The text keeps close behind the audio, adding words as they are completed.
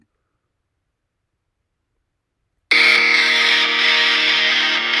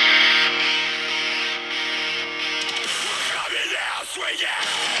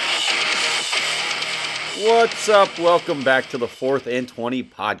What's up? Welcome back to the 4th and 20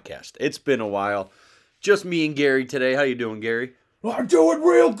 podcast. It's been a while. Just me and Gary today. How you doing, Gary? I'm doing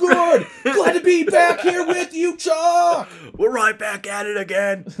real good. Glad to be back here with you, Chuck. We're right back at it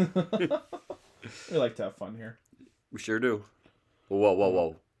again. We like to have fun here. We sure do.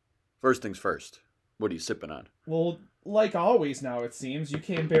 Whoa. First things first. What are you sipping on? Well, like always now, it seems, you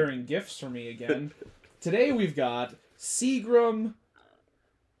came bearing gifts for me again. Today we've got Seagram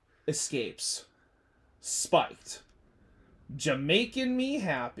Escapes Spiked Jamaican Me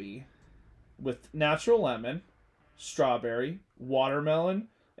Happy with natural lemon, strawberry, watermelon,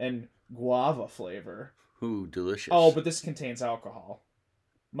 and guava flavor. Ooh, delicious. Oh, but this contains alcohol.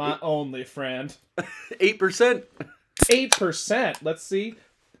 My only friend. 8%. 8%. Let's see.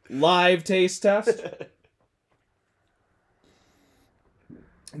 Live taste test.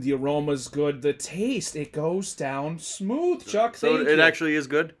 The aroma's good. The taste, it goes down smooth, Chuck. So Thank it you. actually is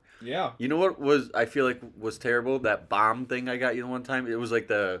good? Yeah. You know what I feel like was terrible? That bomb thing I got you one time. It was like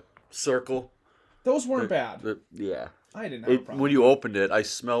the circle. Those weren't bad. Yeah. I didn't have a problem. When you opened it, I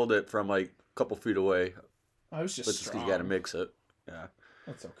smelled it from like a couple feet away. I was just But strong. you got to mix it. Yeah.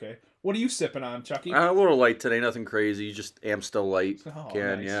 That's okay. What are you sipping on, Chucky? A little light today, nothing crazy. Just Amstel Light. Oh,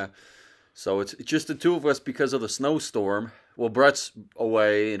 Can, nice. yeah. So it's just the two of us because of the snowstorm. Well, Brett's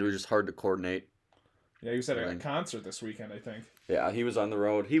away, and it was just hard to coordinate. Yeah, he was at a concert this weekend, I think. Yeah, he was on the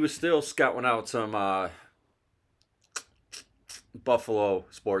road. He was still scouting out some Buffalo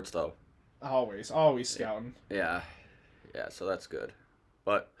sports, though. Always scouting. Yeah, so that's good.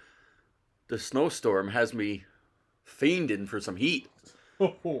 But the snowstorm has me fiending for some heat.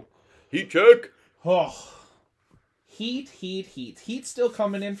 Oh, Heat check! oh. Heat. Heat's still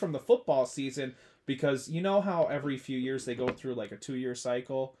coming in from the football season because you know how every few years they go through like a 2-year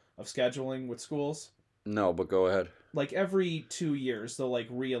cycle of scheduling with schools? No, but go ahead. Like every 2 years they'll like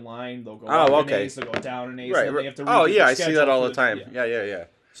realign, they'll go Oh, up in okay. A's, they'll go down in A's, Right. and then they have to Oh, redo yeah, the I see schedule that all for the time. yeah. Yeah.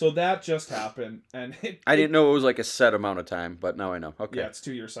 So that just happened, and I didn't know it was like a set amount of time, but now I know. Okay. Yeah, it's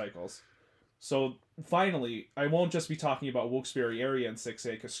 2-year cycles. So finally, I won't just be talking about Wilkes-Barre area in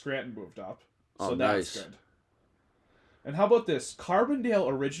 6A because Scranton moved up. So Oh, that's nice. good. And how about this? Carbondale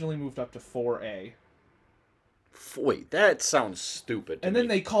originally moved up to 4A. Wait, that sounds stupid to And me. then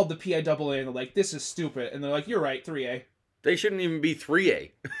they called the PIAA and they're like, this is stupid. And they're like, you're right, 3A. They shouldn't even be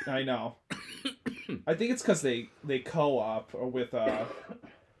 3A. I know. I think it's because they co-op with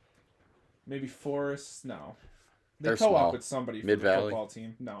maybe Forest. No. They're co-op small. with somebody for Mid-Valley? the football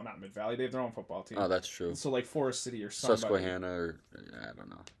team. No, not Mid-Valley. They have their own football team. Oh, that's true. So like Forest City or somebody. Susquehanna or I don't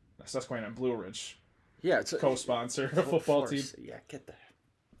know. Susquehanna and Blue Ridge. Yeah, it's Co-sponsor a football team. Yeah, get the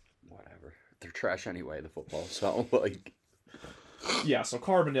whatever. They're trash anyway, the football. So like Yeah, so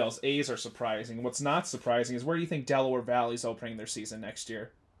Carbondale's A's are surprising. What's not surprising is where do you think Delaware Valley's opening their season next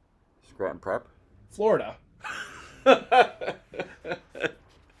year? Scranton Prep. Florida.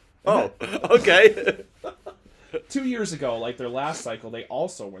 Oh, okay. 2 years ago, like their last cycle, they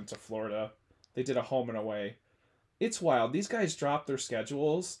also went to Florida. They did a home and away. It's wild. These guys drop their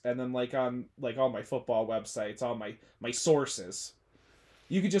schedules, and then like on like all my football websites, all my sources,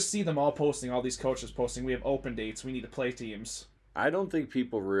 you could just see them all posting. All these coaches posting, we have open dates. We need to play teams. I don't think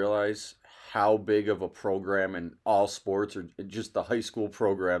people realize how big of a program in all sports or just the high school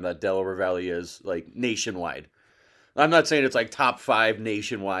program that Delaware Valley is, like nationwide. I'm not saying it's like top 5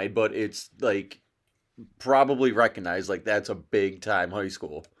 nationwide, but it's like probably recognized like that's a big time high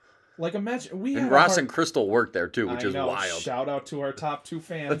school. Like imagine we And had Ross and Crystal work there too, which I is know. wild. Shout out to our top 2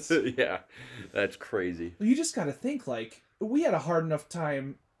 fans. Yeah, that's crazy. You just got to think, like, we had a hard enough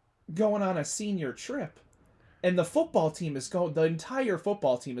time going on a senior trip. And the football team the entire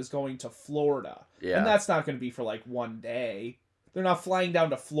football team is going to Florida. Yeah. And that's not going to be for, like, one day. They're not flying down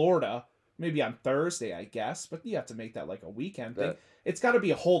to Florida, maybe on Thursday, I guess. But you have to make that, like, a weekend thing. It's got to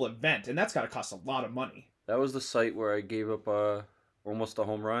be a whole event, and that's got to cost a lot of money. That was the site where I gave up almost a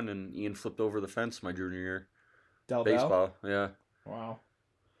home run, and Ian flipped over the fence my junior year. Del Val? Baseball, yeah. Wow.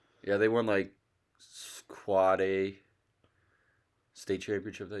 Yeah, they won like Quad A state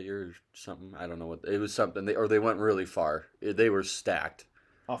championship that year or something. I don't know what it was. Something they went really far. They were stacked.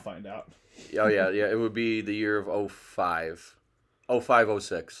 I'll find out. Oh yeah. It would be the year of 05,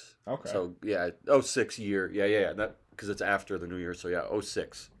 06. Okay. So yeah, 06 year. Yeah. That because it's after the new year. So yeah,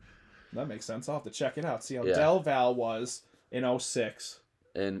 06. That makes sense. I'll have to check it out. See how Yeah. Del Val was in 06.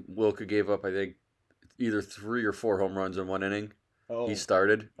 And Wilka gave up, I think, either 3 or 4 home runs in one inning. Oh. He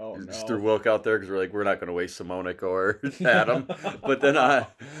started. Oh, Just no. threw Wilk out there because we're like, we're not going to waste Simonic or Adam. But then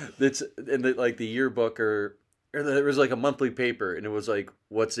it's in the yearbook or there was like a monthly paper, and it was like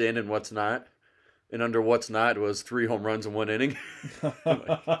what's in and what's not. And under what's not was 3 home runs in one inning.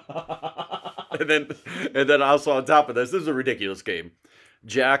 and then also on top of this is a ridiculous game.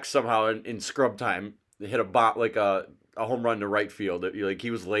 Jack somehow in scrub time hit a bot like a home run to right field. Like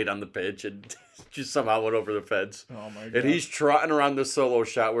he was late on the pitch and just somehow went over the fence. Oh my god! And he's trotting around the solo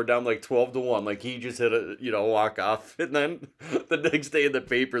shot. We're down like 12-1. Like he just hit a walk off. And then the next day in the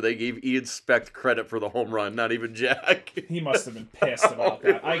paper they gave Ian Specht credit for the home run, not even Jack. He must have been pissed about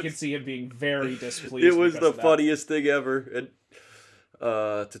that. I could see him being very displeased. It was the funniest thing ever. And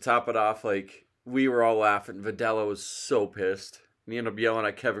to top it off, like we were all laughing. Videla was so pissed. And he ended up yelling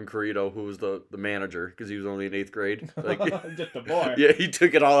at Kevin Carrito, who was the manager, because he was only in 8th grade. Like, just the boy. Yeah, he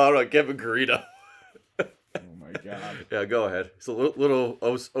took it all out on Kevin Carrito. Oh my god. Yeah, go ahead. It's a little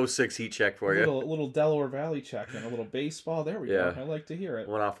 06 heat check for you. Little Delaware Valley check and a little baseball. There we go. I like to hear it.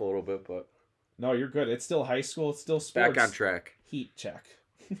 Went off a little bit, but no, you're good. It's still high school. It's still sports. Back on track. Heat check.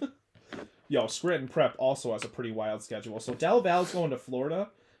 Yo, Scranton Prep also has a pretty wild schedule. So Del Val's going to Florida.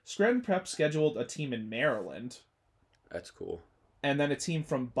 Scranton Prep scheduled a team in Maryland. That's cool. And then a team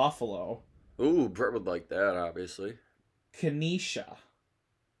from Buffalo. Ooh, Brett would like that, obviously. Kenesha,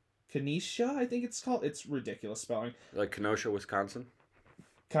 I think it's called. It's ridiculous spelling. Like Kenosha, Wisconsin?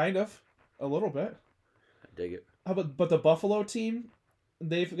 Kind of. A little bit. I dig it. But the Buffalo team,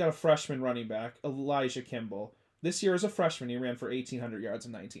 they've got a freshman running back, Elijah Kimball. This year as a freshman, he ran for 1,800 yards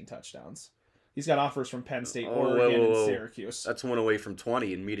and 19 touchdowns. He's got offers from Penn State, Oregon, and Syracuse. That's one away from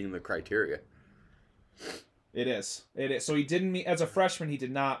 20 and meeting the criteria. It is. So he didn't meet, as a freshman, he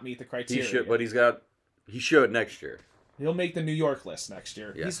did not meet the criteria. He should, but he should next year. He'll make the New York list next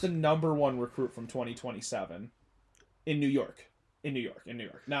year. Yes. He's the #1 recruit from 2027 in New York.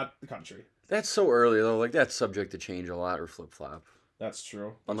 Not the country. That's so early, though. Like, that's subject to change a lot or flip-flop. That's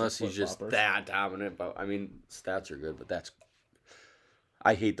true. Unless he's just that dominant. But, I mean, stats are good, but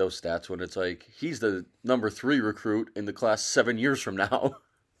I hate those stats when it's like, he's the #3 recruit in the class 7 years from now.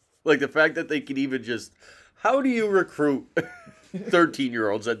 Like, the fact that they can even just... How do you recruit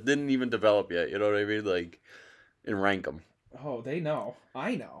 13-year-olds that didn't even develop yet? You know what I mean? Like, and rank them. Oh, they know.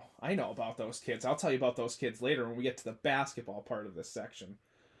 I know about those kids. I'll tell you about those kids later when we get to the basketball part of this section.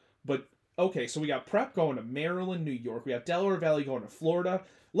 But, okay, so we got Prep going to Maryland, New York. We got Delaware Valley going to Florida.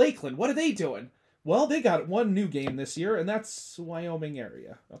 Lakeland, what are they doing? Well, they got one new game this year, and that's Wyoming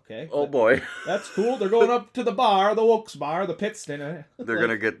area. Okay. Oh, boy. That's cool. They're going up to the bar, the Wilkes Bar, the Pittston. They're going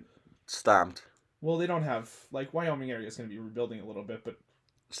to get stomped. Well, they don't have... Like, Wyoming area is going to be rebuilding a little bit, but...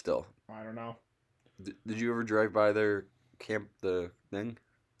 Still. I don't know. Did you ever drive by their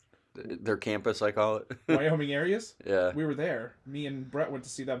their campus, I call it? Wyoming areas? Yeah. We were there. Me and Brett went to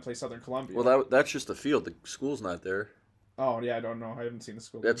see them play Southern Columbia. Well, that's just the field. The school's not there. Oh, yeah, I don't know. I haven't seen the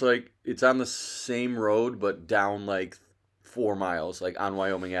school. That's like, it's on the same road, but down like 4 miles, like on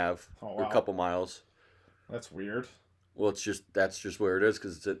Wyoming Ave. Oh, wow. Or a couple miles. That's weird. Well, that's just where it is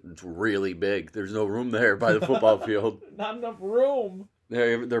because it's really big. There's no room there by the football field. Not enough room.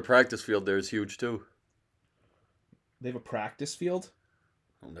 Their practice field there is huge too. They have a practice field?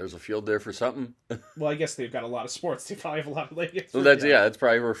 Well, there's a field there for something. Well, I guess they've got a lot of sports. They probably have a lot of like. Well, that's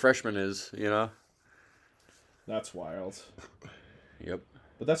probably where freshman is. You know. That's wild. Yep.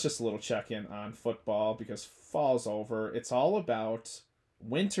 But that's just a little check-in on football because fall's over. It's all about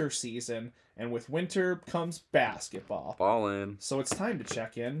winter season, and with winter comes basketball. Ball in. So it's time to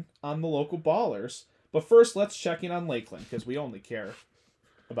check in on the local ballers. But first, let's check in on Lakeland because we only care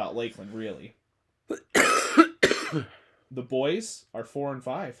about Lakeland, really. The boys are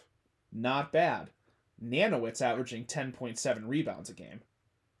 4-5. Not bad. Nanowitz averaging 10.7 rebounds a game.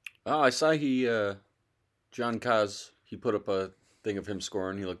 Oh, I saw John Kaz, he put up a thing of him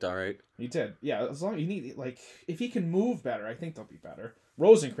scoring. He looked all right. He did. Yeah, as long as if he can move better, I think they'll be better.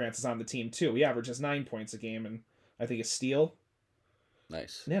 Rosencrantz is on the team, too. He averages 9 points a game and I think a steal.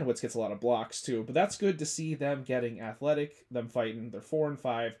 Nice. Nanowitz gets a lot of blocks, too. But that's good to see them getting athletic, them fighting. They're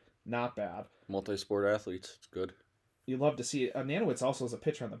 4-5. Not bad. Multi-sport athletes. It's good. You love to see it. Nanowitz also is a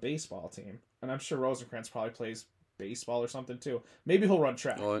pitcher on the baseball team. And I'm sure Rosencrantz probably plays baseball or something, too. Maybe he'll run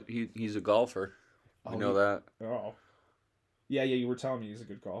track. Well, he's a golfer. I know that. Oh. Yeah, you were telling me he's a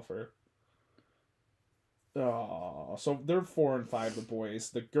good golfer. Oh, so they're 4-5, the boys.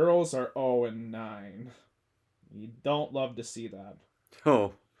 The girls are 0-9. You don't love to see that.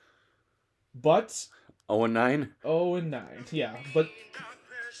 Oh. But 0-9? 0-9, yeah. But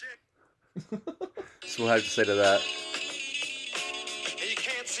so we'll have to say to that. You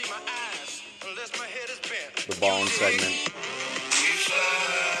can't see my eyes unless my head is bent. The balling segment.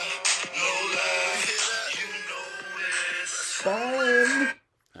 ballin'.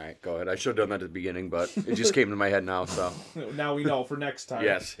 All right, go ahead. I should have done that at the beginning, but it just came to my head now, so. Now we know for next time.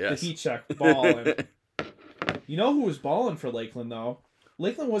 Yes. The heat check, ballin'. You know who was ballin' for Lakeland, though?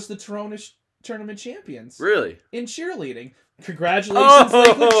 Lakeland was the Tronish tournament champions Really? in cheerleading. Congratulations,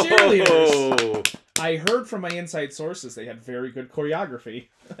 Lakeland cheerleaders! Oh! I heard from my inside sources they had very good choreography.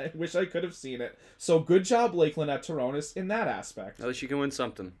 I wish I could have seen it. So good job, Lakeland at Toronis in that aspect. At least you can win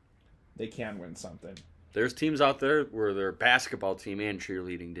something. They can win something. There's teams out there where their basketball team and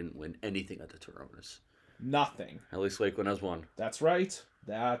cheerleading didn't win anything at the Toronis. Nothing. At least Lakeland has one. That's right.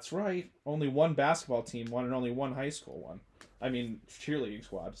 That's right. Only one basketball team won and only one high school won. I mean, cheerleading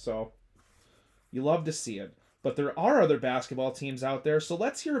squad. So you love to see it. But there are other basketball teams out there, so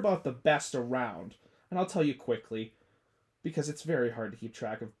let's hear about the best around. And I'll tell you quickly, because it's very hard to keep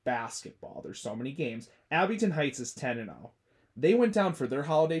track of basketball. There's so many games. Abington Heights is 10-0. They went down for their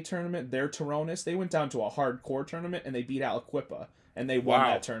holiday tournament, their Toronis. They went down to a hardcore tournament, and they beat Aliquippa, and they won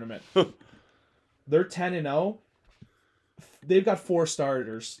that tournament. They're 10-0. They've got 4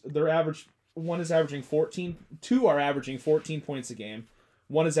 starters. One is averaging 14. 2 are averaging 14 points a game.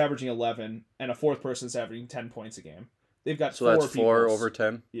 1 is averaging 11, and a 4th person is averaging 10 points a game. They've got So that's 4 over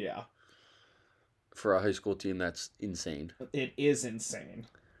 10? Yeah. For a high school team, that's insane. It is insane.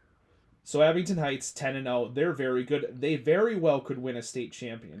 So Abington Heights, 10-0. They're very good. They very well could win a state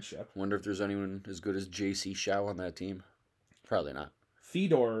championship. Wonder if there's anyone as good as J.C. Shao on that team. Probably not.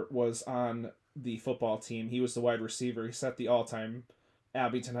 Fedor was on the football team. He was the wide receiver. He set the all-time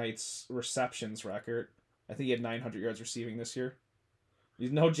Abington Heights receptions record. I think he had 900 yards receiving this year.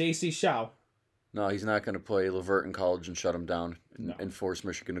 He's no J.C. Shao. No, he's not going to play Levert in college and shut him down No. and force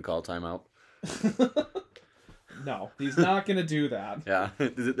Michigan to call timeout. No, he's not going to do that. Yeah,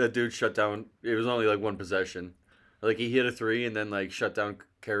 that dude shut down. It was only like one possession. Like he hit a 3 and then like shut down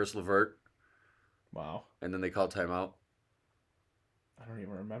Karis Levert, Wow. and then they called timeout. I don't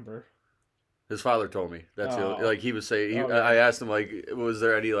even remember. His father told me that's Oh. like he was saying. Oh, yeah. I asked him like, was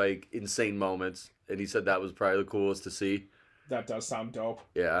there any like insane moments, and he said that was probably the coolest to see. That does sound dope.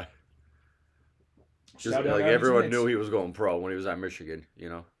 Yeah, just Shout out like Abington everyone Heights. knew he was going pro when he was at Michigan. You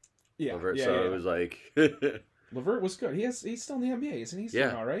know, Yeah, Levert, yeah, so yeah. it was like. Levert was good. He's still in the NBA, isn't he? He's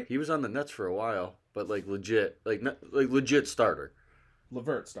doing all right. He was on the Nets for a while, but like legit, like legit starter.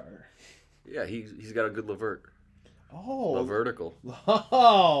 Levert starter. Yeah, he's got a good Levert. Oh, A vertical.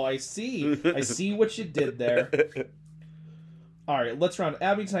 Oh, I see. I see what you did there. All right, let's round.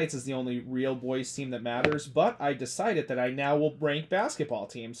 Abington Heights is the only real boys team that matters, but I decided that I now will rank basketball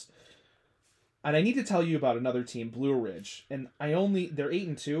teams. And I need to tell you about another team, Blue Ridge. And they're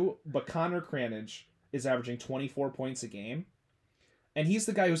 8-2, but Connor Cranage is averaging 24 points a game. And he's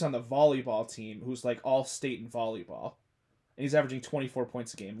the guy who's on the volleyball team, who's like all state in volleyball. And he's averaging 24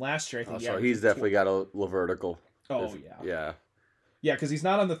 points a game. Last year, I think So he's definitely got a vertical. Oh, yeah. Yeah. Yeah, because he's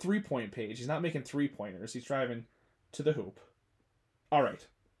not on the 3-point page. He's not making 3-pointers. He's driving to the hoop. All right.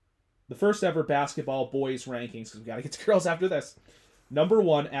 The first ever basketball boys rankings, because we got to get to girls after this. Number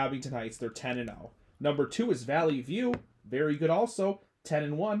 1, Abington Heights. They're 10-0. Number 2 is Valley View. Very good also.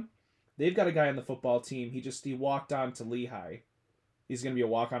 10-1. They've got a guy on the football team. He walked on to Lehigh. He's going to be a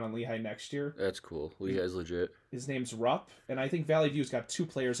walk-on on Lehigh next year. That's cool. Lehigh's legit. His name's Rupp. And I think Valley View's got 2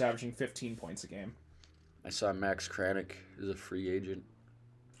 players averaging 15 points a game. I saw Max Kranick is a free agent.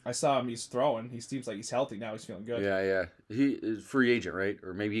 I saw him. He's throwing. He seems like he's healthy now. He's feeling good. Yeah. He is free agent, right?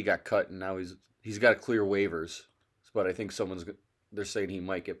 Or maybe he got cut and now he's got to clear waivers. But I think they're saying he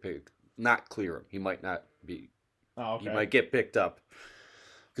might get picked. Not clear him. He might not be. Oh, okay. He might get picked up.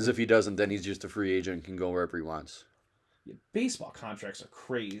 Because if he doesn't, then he's just a free agent and can go wherever he wants. Yeah, baseball contracts are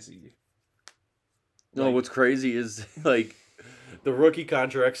crazy. No, Like- what's crazy is like the rookie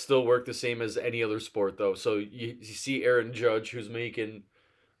contracts still work the same as any other sport, though. So you see Aaron Judge, who's making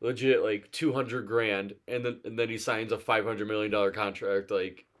legit like $200,000, and then he signs a $500 million contract,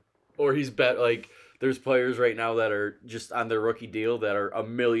 like, or he's like. There's players right now that are just on their rookie deal that are a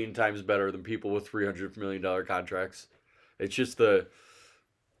million times better than people with $300 million contracts. It's just the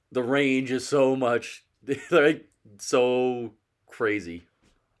range is so much, like so crazy.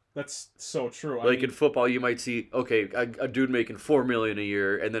 That's so true. Like in football, you might see a dude making $4 million a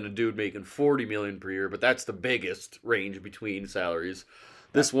year, and then a dude making $40 million per year, but that's the biggest range between salaries.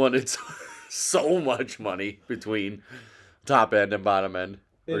 This one, it's so much money between top end and bottom end.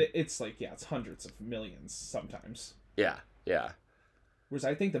 it's like, it's hundreds of millions sometimes. Yeah. Whereas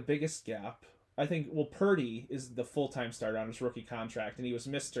I think the biggest gap, Purdy is the full-time starter on his rookie contract, and he was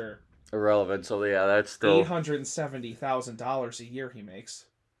Mr. Irrelevant. So yeah, that's still $870,000 a year he makes.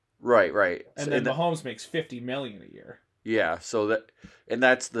 right. And then Mahomes makes $50 million a year. Yeah, so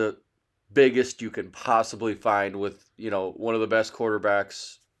that's the biggest you can possibly find with, one of the best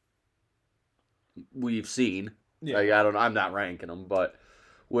quarterbacks we've seen. Yeah. Like, I'm not ranking them, but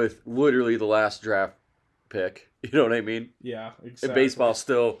with literally the last draft pick, you know what I mean? Yeah, exactly. And baseball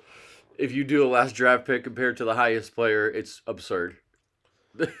still, if you do a last draft pick compared to the highest player, it's absurd.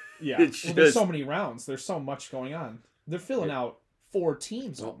 Yeah. It's Well, there's just- so many rounds. There's so much going on. They're filling out 4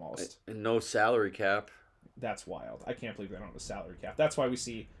 teams almost. And no salary cap. That's wild. I can't believe they don't have a salary cap. That's why we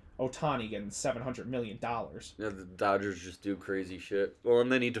see Otani getting $700 million. Yeah, the Dodgers just do crazy shit. Well,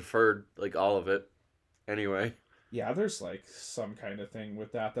 and then he deferred like all of it. Anyway. Yeah, there's like some kind of thing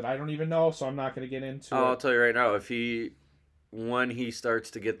with that I don't even know, so I'm not going to get into I'll it. tell you right now, when he starts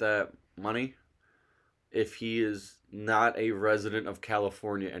to get that money, if he is not a resident of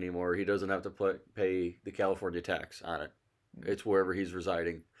California anymore, he doesn't have to pay the California tax on it. It's wherever he's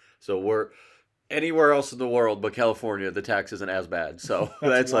residing. So anywhere else in the world but California, the tax isn't as bad. So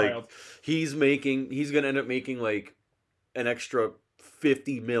that's like wild. he's gonna end up making like an extra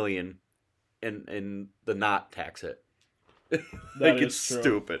 $50 million and the not tax it. That Like is it's true.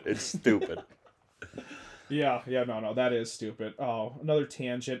 stupid. It's stupid. Yeah, no, that is stupid. Oh, another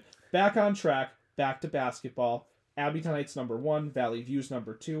tangent. Back on track, back to basketball. Abington Heights number 1, Valley View's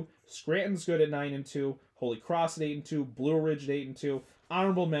number 2, Scranton's good at 9-2, Holy Cross at 8-2, Blue Ridge at 8-2,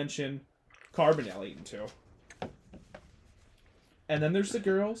 honorable mention, Carbondale 8-2. And then there's the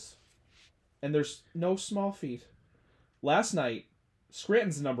girls, and there's no small feat. Last night,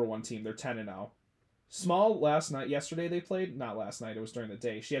 Scranton's the number 1 team. They're 10-0. Small yesterday they played. Not last night. It was during the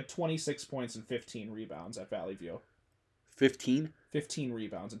day. She had 26 points and 15 rebounds at Valley View. 15? 15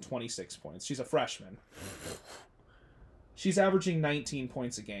 rebounds and 26 points. She's a freshman. She's averaging 19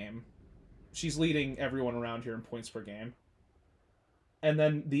 points a game. She's leading everyone around here in points per game. And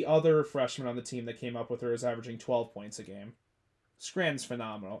then the other freshman on the team that came up with her is averaging 12 points a game. Scranton's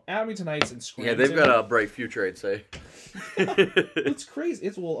phenomenal. Abington Heights and Yeah, Scranton. they've got a bright future, I'd say. It's crazy.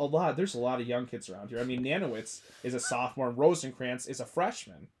 It's a lot. There's a lot of young kids around here. I mean, Nanowitz is a sophomore, and Rosencrantz is a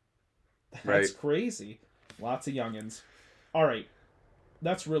freshman. That's Right. crazy. Lots of youngins. All right,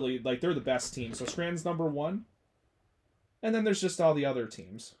 that's really like they're the best team. So Scranton's number 1, and then there's just all the other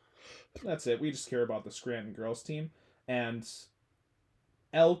teams. That's it. We just care about the Scranton girls team, and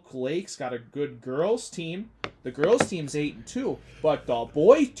Elk Lake's got a good girls team. The girls team's 8-2, but the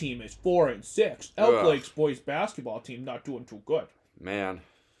boys team is 4-6. Elk Ugh. Lake's boys basketball team not doing too good. Man.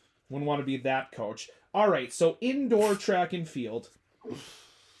 Wouldn't want to be that coach. All right, so indoor track and field.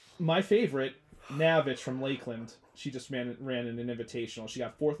 My favorite, Navich from Lakeland. She just ran in an invitational. She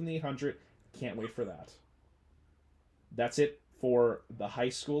got 4th in the 800. Can't wait for that. That's it for the high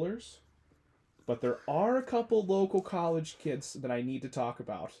schoolers. But there are a couple local college kids that I need to talk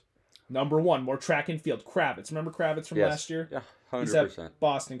about. Number 1, more track and field. Kravitz. Remember Kravitz from Yes. last year? Yeah, He's 100%. at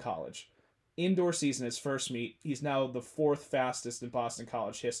Boston College. Indoor season, his first meet. He's now the 4th fastest in Boston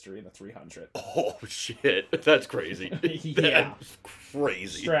College history in the 300. Oh, shit. That's crazy. Yeah. That's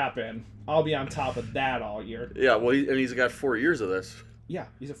crazy. Strap in. I'll be on top of that all year. Yeah, well, and he's got 4 years of this. Yeah,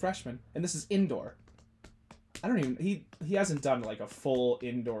 he's a freshman, and this is indoor. I don't even he hasn't done like a full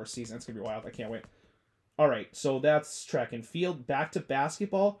indoor season. It's gonna be wild. I can't wait. All right, so that's track and field. Back to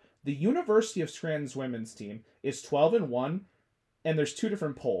basketball. The University of Scranton's women's team is 12-1, and there's 2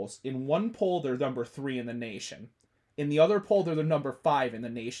 different polls. In one poll, they're number 3 in the nation. In the other poll, they're the number 5 in the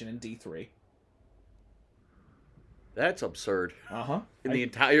nation in D3. That's absurd. Uh-huh. In the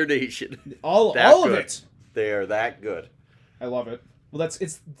entire nation. All That of good. it. They are that good. I love it. Well,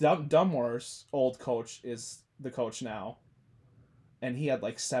 it's Dunmore's old coach is the coach now, and he had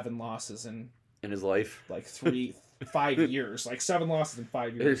like 7 losses in In his life. like 5 years, like 7 losses in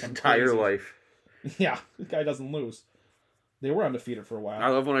 5 years. His I'm entire crazy. life. Yeah, the guy doesn't lose. They were undefeated for a while. I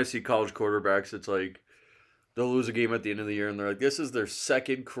love when I see college quarterbacks. It's like they'll lose a game at the end of the year, and they're like, "This is their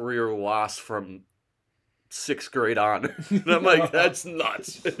second career loss from 6th grade on." And I'm like, "That's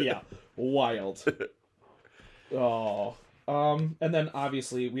nuts." Yeah, wild. Oh, and then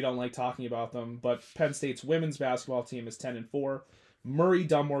obviously we don't like talking about them, but Penn State's women's basketball team is 10-4. Murray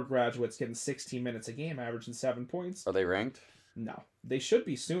Dunmore graduates getting 16 minutes a game, averaging 7 points. Are they ranked? No, they should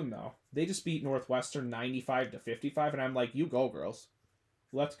be soon though. They just beat Northwestern 95-55, and I'm like, you go, girls,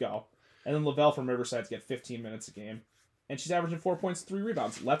 let's go. And then Lavelle from Riverside's get 15 minutes a game, and she's averaging 4 points, 3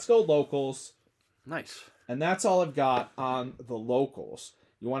 rebounds. Let's go, locals. Nice. And that's all I've got on the locals.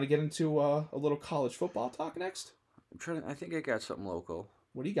 You want to get into a little college football talk next? I'm trying. I think I got something local.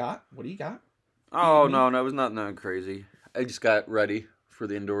 What do you got? What do you got? Oh Me? no, it was nothing crazy. I just got ready for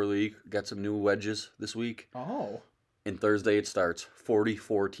the indoor league. Got some new wedges this week, Oh, and Thursday it starts.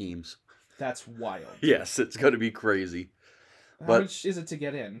 44 teams. that's wild. Yes, it's gonna be crazy. How But- much is it to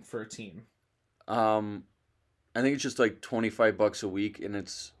get in for a team? I think it's just like $25 a week, and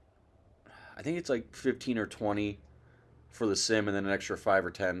I think it's like 15 or 20 for the sim, and then an extra 5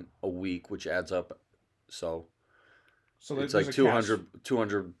 or 10 a week, which adds up. So So It's there's like a cash-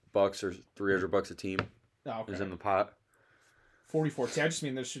 200 bucks or $300 a team Oh, okay. is in the pot. 44 teams. I just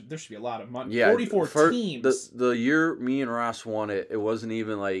mean there should be a lot of money. Yeah, 44 teams. The year me and Ross won it, it wasn't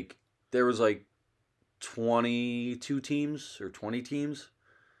even like there was like 22 teams or 20 teams,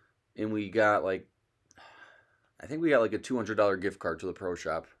 and we got like I think we got like a $200 gift card to the pro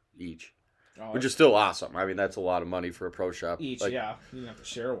shop each, Oh, which is still awesome. I mean, that's a lot of money for a pro shop. each, Like, yeah. You have to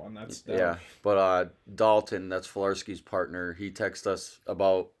share one. That's yeah. But Dalton, that's Filarski's partner, he texted us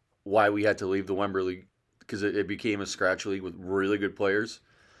about why we had to leave the Wembley because it became a scratch league with really good players,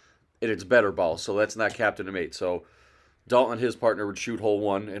 and it's better ball, so that's not captain and mate. So Dalton and his partner would shoot hole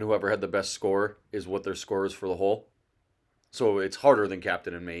one, and whoever had the best score is what their score is for the hole. So it's harder than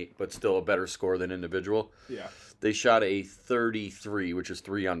captain and mate, but still a better score than individual. Yeah. They shot a 33, which is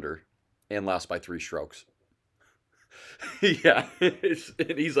 3 under, and lost by 3 strokes. Yeah.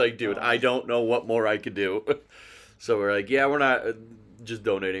 And he's like, dude, I don't know what more I could do. So we're like, yeah, we're not just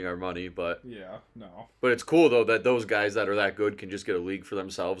donating our money, but Yeah, no. it's cool, though, that those guys that are that good can just get a league for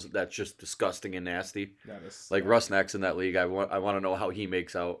themselves. That's just disgusting and nasty. That is Like Rusnack's in that league. I want to know how he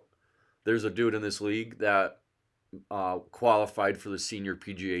makes out. There's a dude in this league that qualified for the senior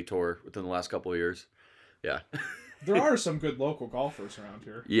PGA Tour within the last couple of years. Yeah. There are some good local golfers around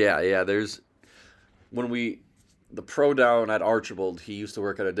here. Yeah. There's the pro down at Archibald, he used to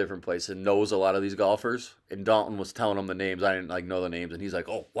work at a different place and knows a lot of these golfers. And Dalton was telling him the names. I didn't know the names, and he's like,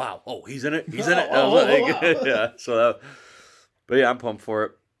 "Oh wow, oh he's in it, he's in it." I was like, wow. yeah. So, but yeah, I'm pumped for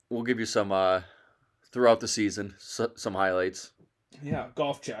it. We'll give you some throughout the season, some highlights. Yeah,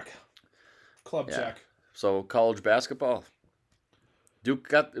 golf check. Club Yeah. check. So college basketball.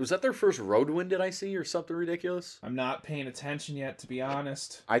 Duke was that their first road win, did I see, or something ridiculous? I'm not paying attention yet, to be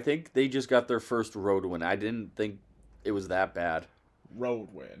honest. I think they just got their first road win. I didn't think it was that bad. Road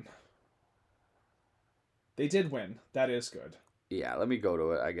win. They did win. That is good. Yeah, let me go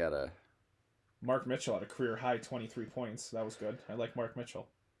to it. I gotta. Mark Mitchell had a career high 23 points. That was good. I like Mark Mitchell.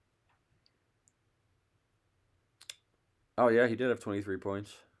 Oh yeah, he did have 23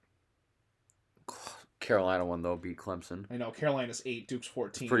 points. Carolina won though, beat Clemson. I know Carolina's 8, Duke's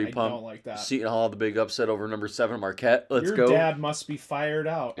 14. Pretty I pumped. don't like that. Seton Hall, the big upset over number 7 Marquette. Let's Your go. dad must be fired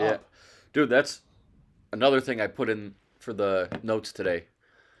out. Yeah. Up. Dude, that's another thing I put in for the notes today.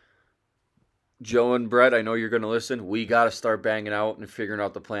 Joe and Brett, I know you're going to listen. We got to start banging out and figuring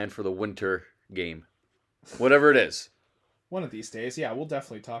out the plan for the winter game. Whatever it is. One of these days, yeah, we'll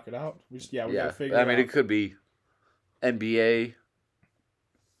definitely talk it out. We gotta Yeah. figure I mean, it out. it could be NBA,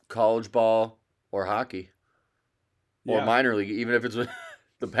 college ball, or hockey. Or Yeah. minor league, even if it's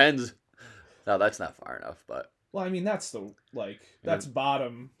depends. No, that's not far enough, but Well, I mean, that's that's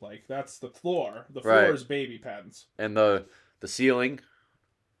bottom, that's the floor. The floor Right. is baby pens. and the ceiling.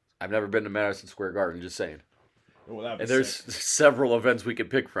 I've never been to Madison Square Garden, just saying. Oh, that'd be And there's sick. several events we could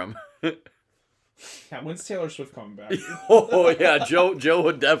pick from. Yeah, when's Taylor Swift coming back? Oh yeah, Joe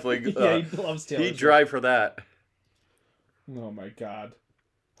would definitely. Yeah, he loves Taylor He'd Swift. drive for that. Oh my god.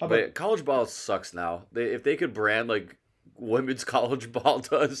 How But about, college ball sucks now. If they could brand like women's college ball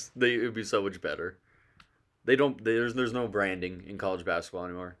does, it would be so much better. They don't. There's no branding in college basketball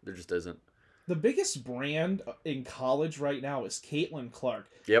anymore. There just isn't. the biggest brand in college right now is Caitlin Clark.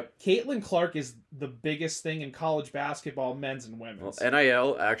 Yep. Caitlin Clark is the biggest thing in college basketball, men's and Well, women's.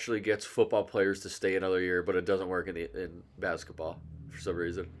 NIL actually gets football players to stay another year, but it doesn't work in basketball for some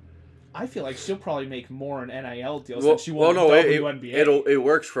reason. I feel like she'll probably make more in NIL deals Well, than she will in WNBA. it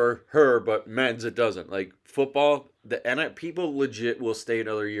works for her, but men's it doesn't. Like football, people legit will stay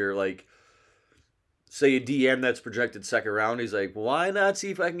another year. Like, say a DN that's projected second round, he's like, why not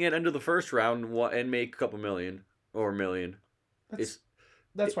see if I can get into the first round and make a couple million or $1 million?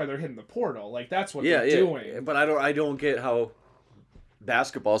 That's why they're hitting the portal. Like that's what Yeah, they're yeah. doing. But I don't get how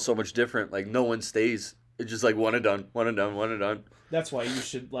basketball's so much different. Like no one stays. It's just like one and done, one and done, one and done. That's why you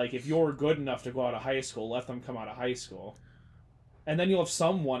should, if you're good enough to go out of high school, let them come out of high school. And then you'll have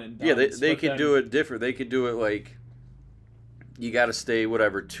some one and done. Yeah, they could do it different. They could do it like you got to stay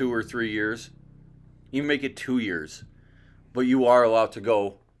 2 or 3 years. You make it 2 years, but you are allowed to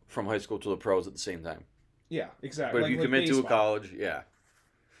go from high school to the pros at the same time. Yeah, exactly. But if you with commit to a baseball. college, yeah.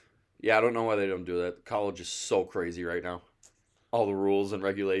 Yeah, I don't know why they don't do that. College is so crazy right now. All the rules and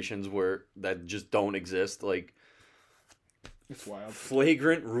regulations that just don't exist. Like It's wild.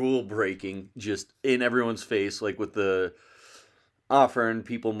 flagrant rule breaking just in everyone's face, like with the offering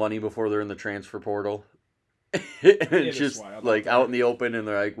people money before they're in the transfer portal. It's is just wild like out there. out in the open, and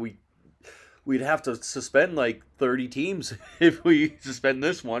they're like, we'd have to suspend like 30 teams if we suspend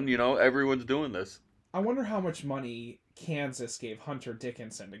this one. Everyone's doing this. I wonder how much money Kansas gave Hunter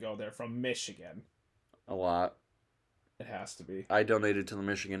Dickinson to go there from Michigan. A lot. It has to be. I donated to the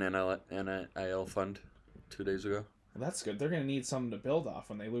Michigan NIL fund 2 days ago. Well, that's good. They're going to need something to build off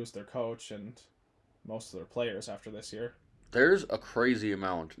when they lose their coach and most of their players after this year. There's a crazy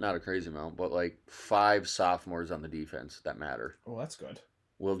amount, not a crazy amount, but like 5 sophomores on the defense that matter. Oh, that's good.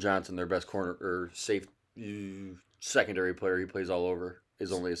 Will Johnson, their best corner or safe secondary player, he plays all over,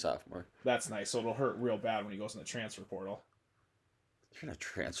 is only a sophomore. That's nice. So it'll hurt real bad when he goes in the transfer portal. You're not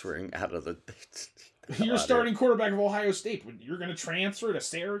transferring out of the. You're starting quarterback of Ohio State. You're going to transfer to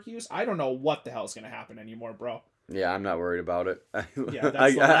Syracuse? I don't know what the hell's going to happen anymore, bro. Yeah, I'm not worried about it. Yeah,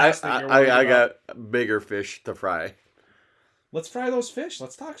 that's the last thing you're worried I about. got bigger fish to fry. Let's fry those fish.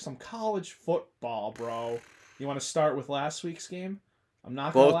 Let's talk some college football, bro. You want to start with last week's game? I'm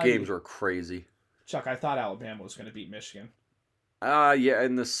not going to lie. Both games were crazy. Chuck, I thought Alabama was going to beat Michigan. Yeah,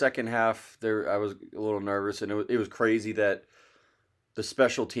 in the second half, I was a little nervous, and it was crazy that the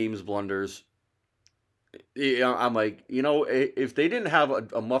special teams blunders. I'm like, if they didn't have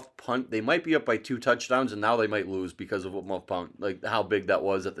a muffed punt, they might be up by 2 touchdowns, and now they might lose because of a muffed punt, like how big that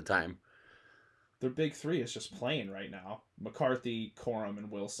was at the time. Their big three is just playing right now. McCarthy, Corum, and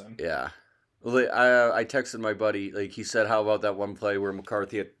Wilson. Yeah. Well, I texted my buddy, like he said, how about that one play where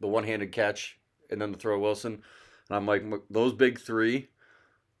McCarthy had the one-handed catch and then the throw Wilson? And I'm like, those big three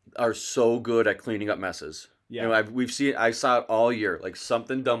are so good at cleaning up messes. Yeah. I saw it all year. Like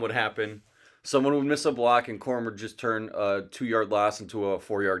something dumb would happen. Someone would miss a block and Corum would just turn a 2-yard loss into a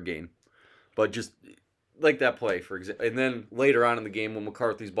 4-yard gain. But just like that play, for example. And then later on in the game when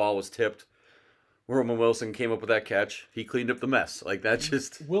McCarthy's ball was tipped, Roman Wilson came up with that catch. He cleaned up the mess. Like that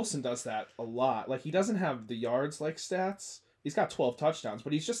just... Wilson does that a lot. Like he doesn't have the yards like stats. He's got 12 touchdowns,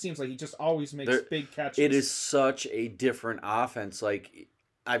 but he just seems like he just always makes big catches. It is such a different offense. Like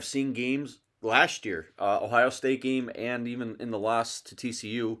I've seen games last year, Ohio State game, and even in the loss to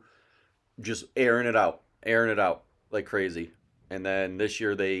TCU, just airing it out like crazy. And then this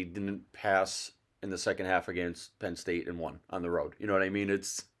year they didn't pass in the second half against Penn State and won on the road. You know what I mean?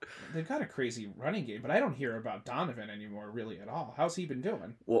 They've got a crazy running game, but I don't hear about Donovan anymore really at all. How's he been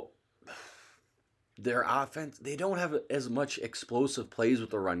doing? Well, their offense, they don't have as much explosive plays with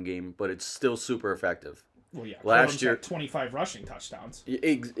the run game, but it's still super effective. Well, yeah. Last year, had 25 rushing touchdowns.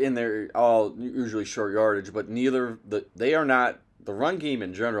 And they're all usually short yardage, but they are not. The run game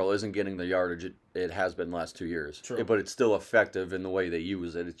in general isn't getting the yardage it has been the last 2 years. True. But it's still effective in the way they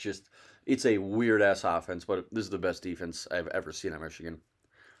use it. It's a weird ass offense, but this is the best defense I've ever seen at Michigan.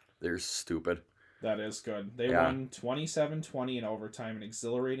 They're stupid. That is good. They won 27-20 in overtime, an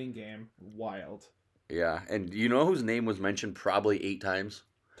exhilarating game. Wild. Yeah, and you know whose name was mentioned probably 8 times?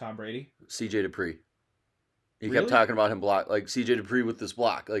 Tom Brady? C.J. Dupree. He Really? kept talking about him block, like C.J. Dupree with this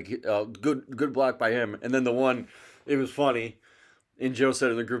block, like good block by him. And then the one, it was funny, and Joe said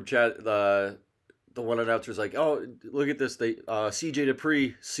in the group chat, the one announcer's like, "Oh, look at this! C.J.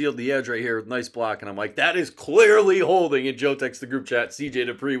 Dupree sealed the edge right here with nice block," and I'm like, "That is clearly holding." And Joe texts the group chat, "C.J.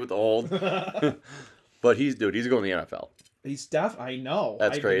 Dupree with the hold." But he's going to the NFL. He's I know.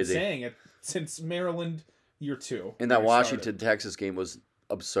 That's crazy. I've been saying it since Maryland year 2. And that Washington-Texas game was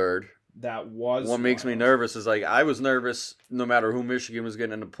absurd. That was what makes me nervous is like I was nervous no matter who Michigan was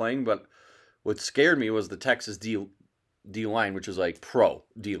getting into playing, but what scared me was the Texas D line, which is like pro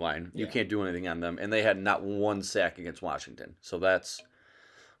D line. You can't do anything on them, and they had not one sack against Washington. So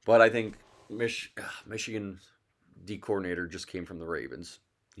but I think Michigan D coordinator just came from the Ravens.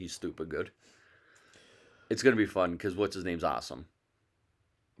 He's stupid good. It's gonna be fun because what's his name's awesome.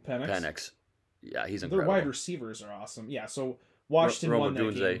 Penix. Yeah, he's incredible. Their wide receivers are awesome. Yeah, so Washington won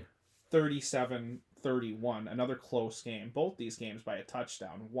that game 37-31. Another close game. Both these games by a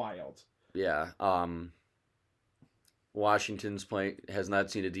touchdown. Wild. Yeah. Washington's has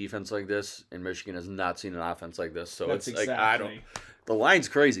not seen a defense like this, and Michigan has not seen an offense like this. So that's it's exactly. like the line's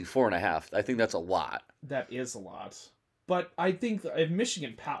crazy, 4.5. I think that's a lot. That is a lot. But I think if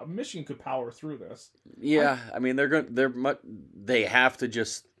Michigan could power through this. Yeah, I mean they have to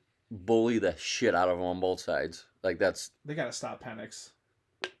just bully the shit out of them on both sides. Like they got to stop Penix.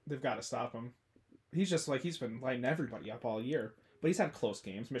 They've got to stop him. He's just he's been lighting everybody up all year. But he's had close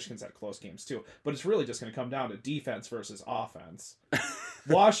games. Michigan's had close games too. But it's really just going to come down to defense versus offense.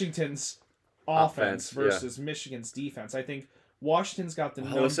 Washington's offense versus Michigan's defense. I think Washington's got the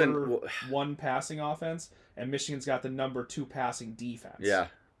number 1 passing offense, and Michigan's got the number 2 passing defense. Yeah.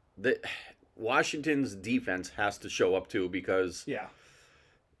 Washington's defense has to show up too because...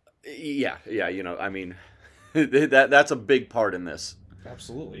 Yeah, I mean, that's a big part in this.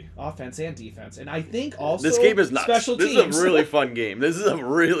 Absolutely. Offense and defense. And I think also this game is nuts. Special teams. This is a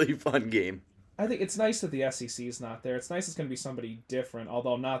really fun game. I think it's nice that the SEC is not there. It's nice it's going to be somebody different,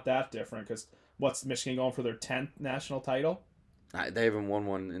 although not that different because What's Michigan going for their 10th national title? They haven't won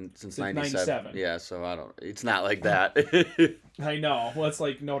one since Since 97. 97. Yeah, so I don't. It's not like that. I know. Well, it's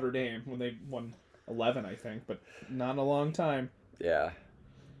like Notre Dame when they won 11, I think, but not in a long time. Yeah,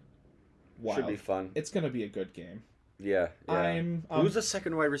 Wild. should be fun. It's gonna be a good game. Yeah. I'm Who's the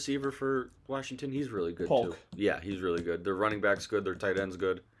second wide receiver for Washington? He's really good Polk. too. Yeah, he's really good. Their running back's good. Their tight end's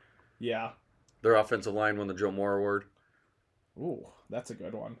good. Yeah. Their offensive line won the Joe Moore Award. Ooh, that's a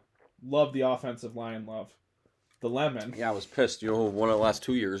good one. Love the offensive line. Love the lemon. Yeah, I was pissed. You know who won it the last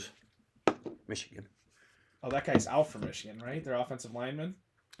 2 years? Michigan. Oh, that guy's out for Michigan, right? Their offensive lineman,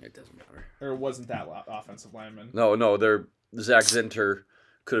 It doesn't matter. or wasn't that offensive lineman? No, they're Zach Zinter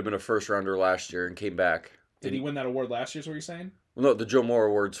could have been a first rounder last year and came back. Did he win that award last year? Is what you're saying? Well, no, the Joe Moore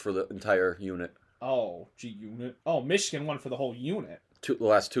Awards for the entire unit. Oh, G unit. Oh, Michigan won for the whole unit. The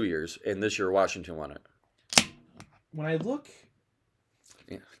last 2 years, and this year Washington won it. When I look,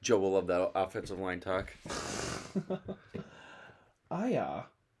 Yeah, Joe will love that offensive line talk.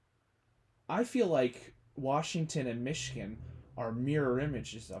 I feel like Washington and Michigan are mirror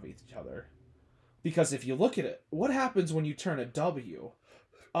images of each other. Because if you look at it, what happens when you turn a W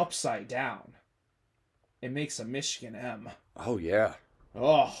upside down? It makes a Michigan M. Oh yeah.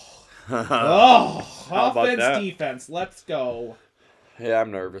 Oh, How about offense, that? defense, let's go. Yeah,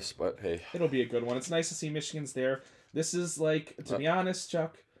 I'm nervous, but hey. It'll be a good one. It's nice to see Michigan's there. This is like, to be honest,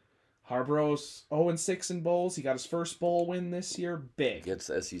 Chuck, Harbaugh 0-6 in bowls. He got his first bowl win this year. Big. Gets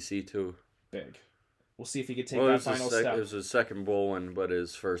the SEC too. Big. We'll see if he can take Well, that final step. it was his second bowl win, but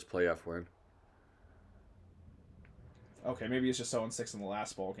his first playoff win. Okay, maybe it's just 0-6 in the last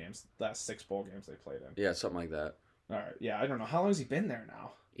 6 bowl games they played in. Yeah, something like that. All right, yeah, I don't know. How long has he been there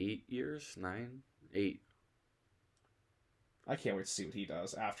now? 8 years? 9? 8. I can't wait to see what he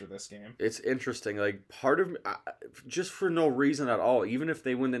does after this game. It's interesting. Like, part of me, just for no reason at all, even if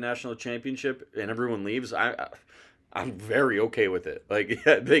they win the national championship and everyone leaves, I'm very okay with it. Like,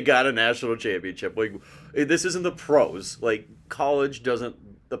 they got a national championship. Like, this isn't the pros. Like, college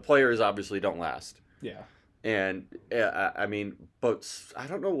doesn't, the players obviously don't last. Yeah. And, I mean, but I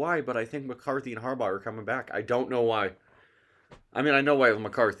don't know why, but I think McCarthy and Harbaugh are coming back. I don't know why. I mean, I know why with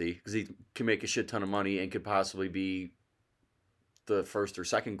McCarthy, because he can make a shit ton of money and could possibly be the first or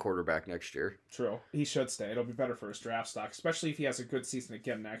second quarterback next year. True. He should stay. It'll be better for his draft stock, especially if he has a good season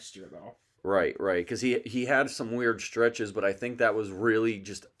again next year, though. Right. Because he had some weird stretches, but I think that was really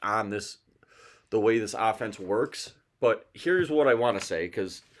just on the way this offense works. But here's what I want to say,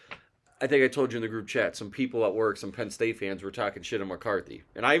 because I think I told you in the group chat, some people at work, some Penn State fans were talking shit on McCarthy.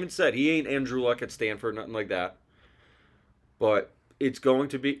 And I even said he ain't Andrew Luck at Stanford, nothing like that. But it's going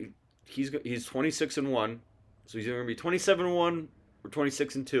to be, he's 26-1, so he's either going to be 27-1 or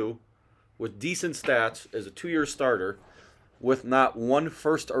 26-2 with decent stats as a 2-year starter with not one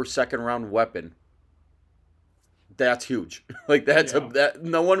first or second round weapon. That's huge. Like that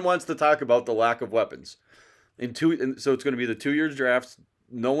no one wants to talk about the lack of weapons. So it's going to be the 2 years drafts.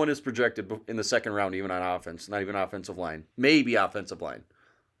 No one is projected in the second round, even on offense, not even offensive line. Maybe offensive line.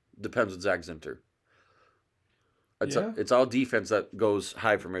 Depends with Zach Zinter. It's all defense that goes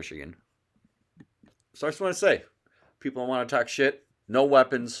high for Michigan. So I just want to say, people want to talk shit. No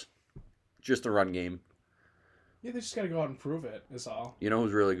weapons, just a run game. Yeah, they just got to go out and prove it, is all. You know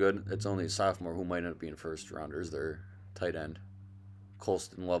who's really good? It's only a sophomore who might end up being first rounders. Their tight end,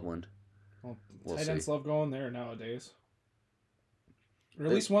 Colston Loveland. Well, We'll tight see. ends love going there nowadays. Or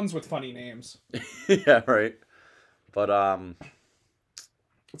at least ones with funny names. Yeah, right. But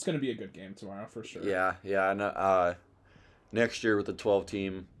It's going to be a good game tomorrow, for sure. yeah. And next year with the 12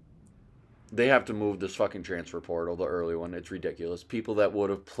 team, they have to move this fucking transfer portal, the early one. It's ridiculous. People that would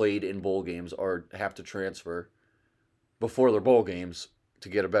have played in bowl games or have to transfer before their bowl games to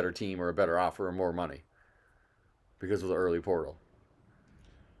get a better team or a better offer or more money because of the early portal.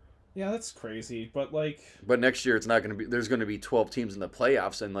 Yeah, that's crazy. But, like... But next year, it's not going to be. There's going to be 12 teams in the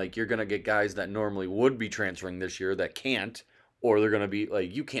playoffs, and like you're going to get guys that normally would be transferring this year that can't, or they're going to be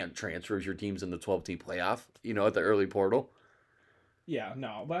like, you can't transfer if your team's in the 12-team playoff. At the early portal. Yeah,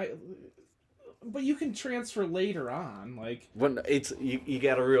 no, but you can transfer later on, like... When it's you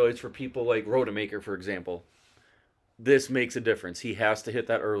got to realize for people like Rodemaker, for example, this makes a difference. He has to hit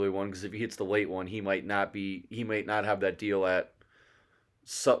that early one because if he hits the late one, he might not have that deal at.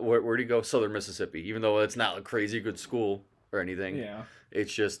 Where'd he go? Southern Mississippi. Even though it's not a crazy good school or anything. Yeah.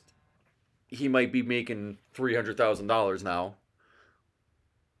 It's just he might be making $300,000 now,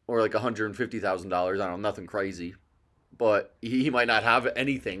 or like $150,000. I don't know, nothing crazy, but he might not have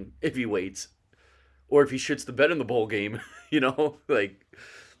anything if he waits, or if he shits the bed in the bowl game.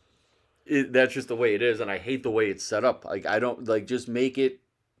 That's just the way it is, and I hate the way it's set up. Like I don't just make it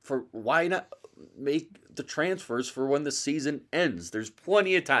for why not. make the transfers for when the season ends. There's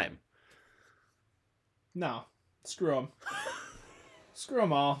plenty of time. No, screw them. Screw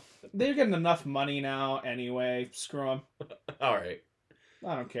them all. They're getting enough money now anyway. Screw them. All right.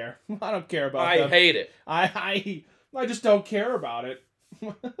 I don't care. I don't care about I them. hate it. I just don't care about it.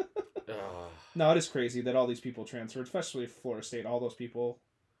 Ugh. No, it is crazy that all these people transferred, especially Florida State. All those people,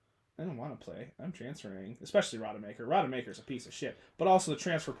 I don't want to play. I'm transferring, especially Rodemaker. Rodemaker's a piece of shit. But also the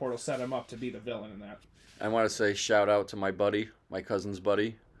transfer portal set him up to be the villain in that. I want to say shout out to my buddy, my cousin's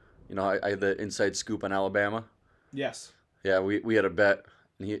buddy. You know, I had the inside scoop on Alabama. Yes. Yeah, we had a bet,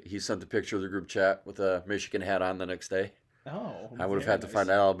 and he sent the picture of the group chat with a Michigan hat on the next day. Oh. I would have very had to nice. find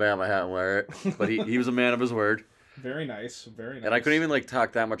an Alabama hat and wear it, but he was a man of his word. Very nice. Very nice. And I couldn't even like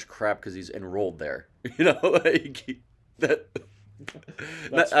talk that much crap because he's enrolled there. You know, like that.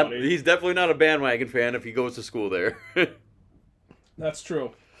 That's funny. He's definitely not a bandwagon fan if he goes to school there. That's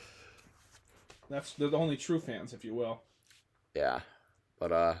true. That's the only true fans, if you will. Yeah,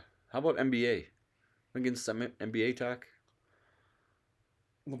 but how about NBA? We getting some NBA talk?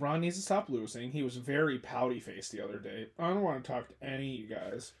 LeBron needs to stop losing. He was very pouty faced the other day. I don't want to talk to any of you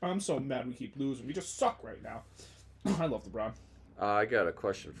guys. I'm so mad we keep losing. We just suck right now. I love LeBron. I got a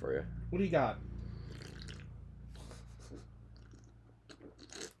question for you. What do you got?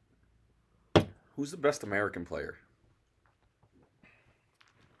 Who's the best American player?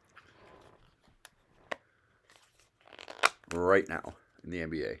 Right now in the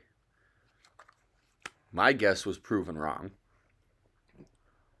NBA. My guess was proven wrong.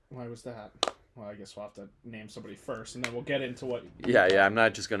 Why was that? Well, I guess we'll have to name somebody first, and then we'll get into what... Yeah, I'm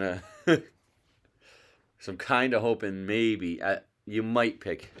not just gonna... So I'm kind of hoping maybe you might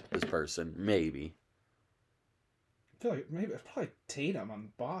pick this person, maybe. I feel like maybe it's probably Tatum on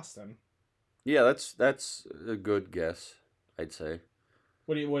Boston. Yeah, that's a good guess, I'd say.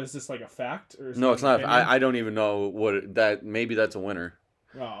 What is this, like a fact? Or is No, it it's an not. opinion? I don't even know what maybe that's a winner.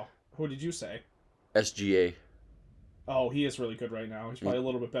 Oh, who did you say? SGA. Oh, he is really good right now. He's probably a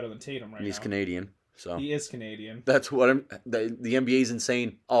little bit better than Tatum right And he's now. Canadian, so He is Canadian. that's what I'm. The NBA's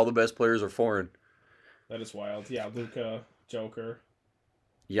insane. All the best players are foreign. That is wild. Yeah, Luka, Joker.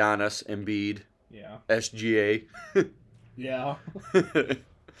 Giannis, Embiid, Yeah. SGA. Yeah.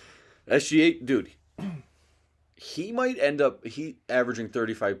 SGA, dude. He might end up averaging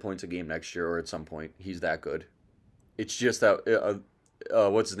 35 points a game next year, or at some point. He's that good. It's just that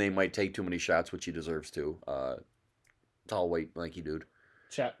what's his name might take too many shots, which he deserves to. Tall, white, lanky dude.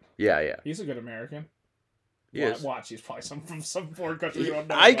 Chet. Yeah. He's a good American. He is. Watch, he's probably from some foreign country. You don't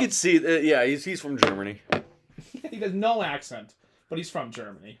know I about. could see. Yeah, he's from Germany. He has no accent, but he's from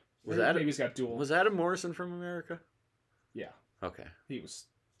Germany. Maybe he's got dual. Was Adam Morrison from America? Yeah, Okay. he was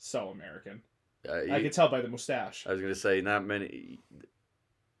so American. He- I could tell by the mustache. I was gonna say not many.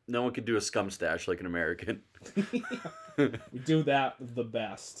 No one could do a scum stash like an American. We do that the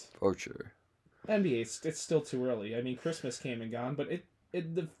best. For sure. NBA, it's still too early. I mean, Christmas came and gone, but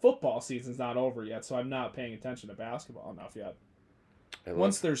the football season's not over yet, so I'm not paying attention to basketball enough yet.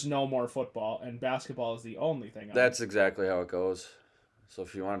 Once there's no more football and basketball is the only thing. That's exactly how it goes. So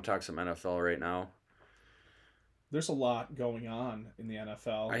if you want to talk some NFL right now, there's a lot going on in the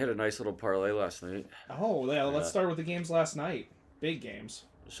NFL. I had a nice little parlay last night. Oh, yeah, let's start with the games last night. Big games.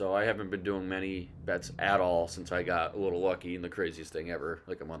 So I haven't been doing many bets at all since I got a little lucky in the craziest thing ever,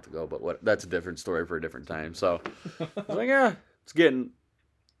 like a month ago. But that's a different story for a different time. So I was like, yeah, it's getting.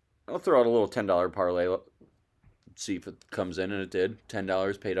 I'll throw out a little $10 parlay. See if it comes in, and it did.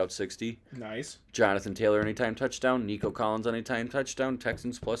 $10 paid out $60. Nice. Jonathan Taylor anytime touchdown. Nico Collins anytime touchdown.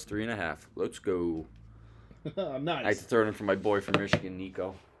 Texans plus 3.5. Let's go. Nice. I had to throw it in for my boy from Michigan,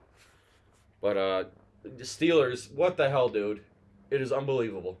 Nico. But the Steelers, what the hell, dude? It is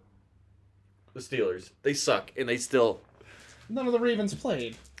unbelievable. The Steelers, they suck, and they still. None of the Ravens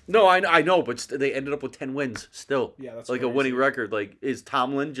played. No, I know, but they ended up with 10 wins still. Yeah, that's like crazy. a winning record. Like, is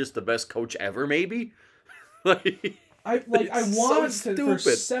Tomlin just the best coach ever? Maybe. Like, I it's want so to for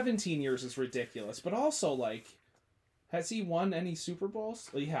stupid. 17 years is ridiculous, but also like, has he won any Super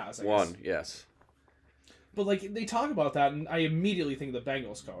Bowls? Well, he has. I One, guess. yes. But like they talk about that, and I immediately think of the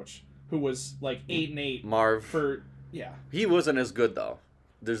Bengals coach, who was like 8-8 Marv. for yeah. He wasn't as good though.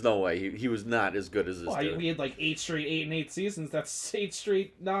 There's no way he was not as good as this Well, dude. we had like 8 straight 8-8 seasons. That's 8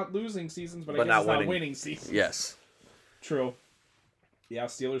 straight not losing seasons, but I But guess not it's not winning. winning seasons. Yes. True. Yeah,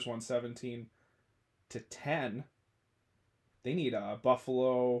 Steelers won 17-10. They need a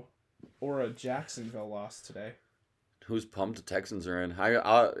Buffalo or a Jacksonville loss today. Who's pumped the Texans are in?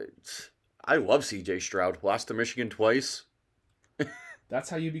 I love C.J. Stroud. Lost to Michigan twice. That's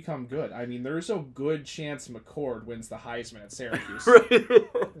how you become good. I mean, there's a good chance McCord wins the Heisman at Syracuse.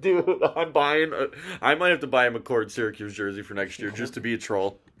 Dude, I might have to buy a McCord Syracuse jersey for next year just to be a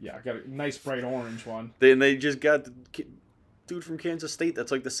troll. Yeah, I got a nice bright orange one. They just got the dude from Kansas State.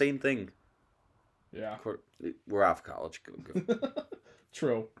 That's like the same thing. Yeah. We're off college. Go.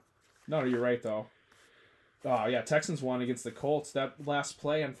 True. No, you're right, though. Oh, yeah, Texans won against the Colts. That last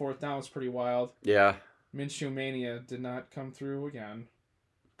play on 4th down was pretty wild. Yeah. Minshew Mania did not come through again.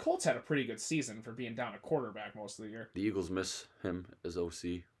 Colts had a pretty good season for being down a quarterback most of the year. The Eagles miss him as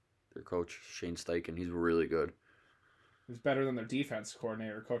OC. Their coach, Shane Steichen, he's really good. He's better than their defense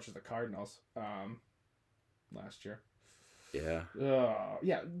coordinator, coach of the Cardinals last year. Yeah.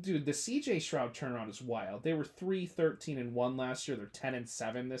 Yeah, dude, the CJ Stroud turnaround is wild. They were 3-13-1 last year. They're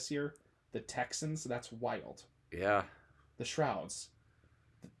 10-7 this year. The Texans, that's wild. Yeah. The Shrouds.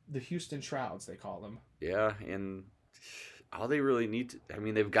 The Houston Shrouds, they call them. Yeah, and all they really need to, I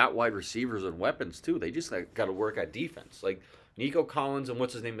mean, they've got wide receivers and weapons too. They just got to work at defense. Like Nico Collins and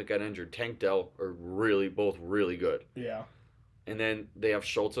what's his name that got injured, Tank Dell, are both really good. Yeah. And then they have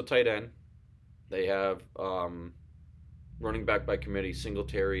Schultz at tight end. They have running back by committee,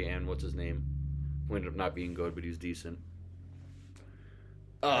 Singletary, and what's his name, who ended up not being good, but he's decent.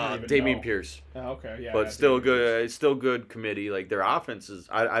 Dameon Pierce. Oh, okay, yeah. But still good. It's still good committee. Like their offense is.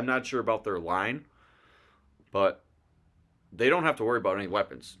 I'm not sure about their line, but they don't have to worry about any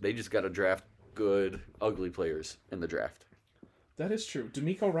weapons. They just got to draft good, ugly players in the draft. That is true.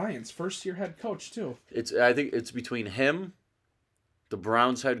 D'Amico Ryan's first year head coach too. I think it's between him, the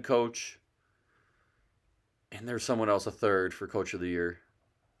Browns head coach, and there's someone else a third for coach of the year.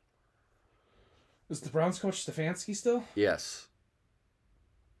 Is the Browns coach Stefanski still? Yes.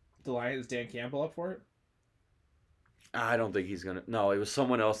 The Lions, is Dan Campbell up for it? I don't think he's gonna. No, it was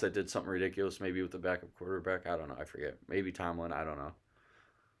someone else that did something ridiculous. Maybe with the backup quarterback. I don't know. I forget. Maybe Tomlin. I don't know.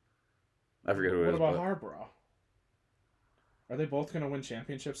 I forget who it is. What about Harbaugh? Are they both going to win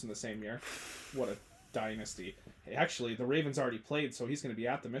championships in the same year? What a dynasty! Hey, actually, the Ravens already played, so he's going to be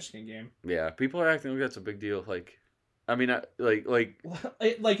at the Michigan game. Yeah, people are acting like that's a big deal. Like, I mean, like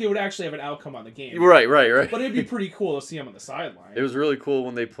it would actually have an outcome on the game. Right. But it'd be pretty cool to see him on the sideline. It was really cool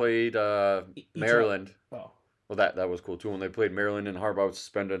when they played Maryland. Oh. Well, that was cool too. When they played Maryland and Harbaugh was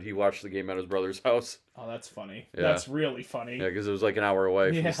suspended, he watched the game at his brother's house. Oh, that's funny. Yeah. That's really funny. Yeah, because it was like an hour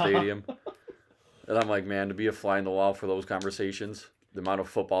away from the stadium. And I'm like, man, to be a fly in the wall for those conversations, the amount of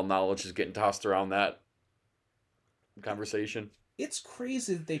football knowledge is getting tossed around that conversation. It's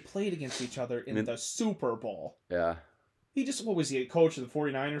crazy that they played against each other in the Super Bowl. Yeah. What was he, a coach of the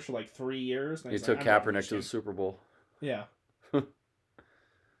 49ers for like 3 years? He took Kaepernick to the Super Bowl. Yeah.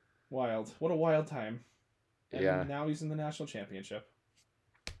 Wild. What a wild time. And yeah. Now he's in the national championship.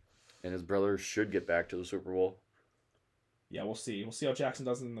 And his brother should get back to the Super Bowl. Yeah, we'll see. We'll see how Jackson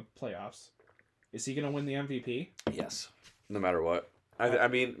does in the playoffs. Is he going to win the MVP? Yes. No matter what. I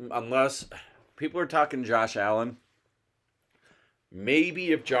mean, unless people are talking Josh Allen.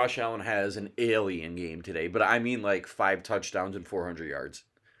 Maybe if Josh Allen has an alien game today. But I mean like 5 touchdowns and 400 yards.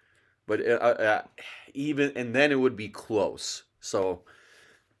 But even, and then it would be close. So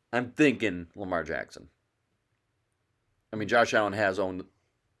I'm thinking Lamar Jackson. I mean, Josh Allen has owned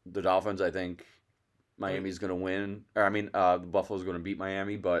the Dolphins. I think Miami's going to win. Or, I mean, the Buffalo's going to beat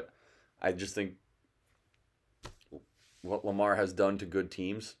Miami. But I just think what Lamar has done to good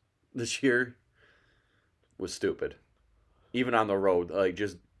teams this year was stupid. Even on the road. Like,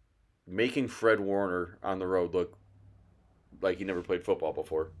 just making Fred Warner on the road look like he never played football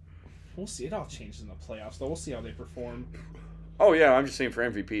before. We'll see. It all changes in the playoffs, though. We'll see how they perform. Oh, yeah. I'm just saying for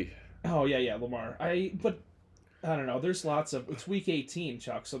MVP. Oh, yeah, Lamar. But I don't know. There's lots of... It's week 18,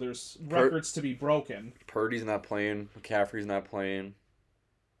 Chuck, so there's records to be broken. Purdy's not playing. McCaffrey's not playing.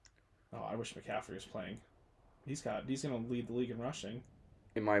 Oh, I wish McCaffrey was playing. He's going to lead the league in rushing.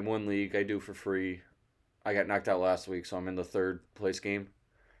 In my one league, I do for free. I got knocked out last week, so I'm in the 3rd place game.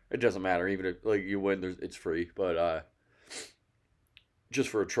 It doesn't matter. Even if you win, it's free. But just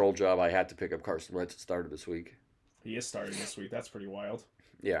for a troll job, I had to pick up Carson Wentz at the start of this week. He is starting this week. That's pretty wild.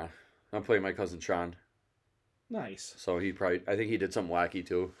 Yeah. I'm playing my cousin Sean. Nice. So I think he did something wacky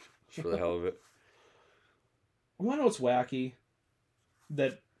too, just for the hell of it. You want to know what's wacky?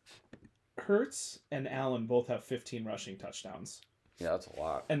 That Hurts and Allen both have 15 rushing touchdowns. Yeah, that's a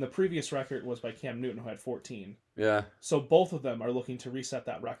lot. And the previous record was by Cam Newton, who had 14. Yeah. So both of them are looking to reset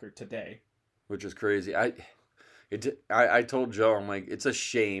that record today. Which is crazy. I told Joe, I'm like, it's a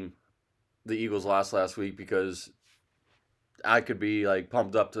shame the Eagles lost last week because I could be like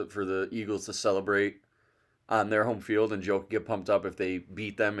pumped up for the Eagles to celebrate on their home field, and Joe could get pumped up if they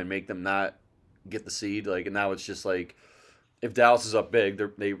beat them and make them not get the seed. Like, and now it's just like if Dallas is up big,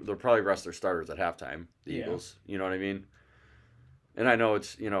 they'll probably rest their starters at halftime. The Yeah. Eagles, you know what I mean? And I know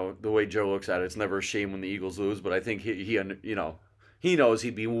it's the way Joe looks at it, it's never a shame when the Eagles lose, but I think he knows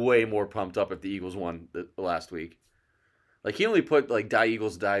he'd be way more pumped up if the Eagles won the last week. Like he only put like "Die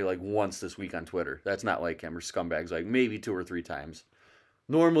Eagles Die" like once this week on Twitter. That's not like him or scumbags, like maybe 2 or 3 times.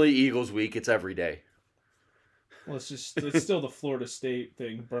 Normally Eagles week, it's every day. Well, it's still the Florida State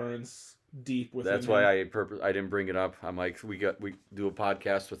thing burns deep within That's him. why I didn't bring it up. I'm like we do a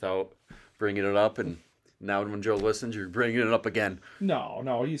podcast without bringing it up, and now when Joe listens, you're bringing it up again.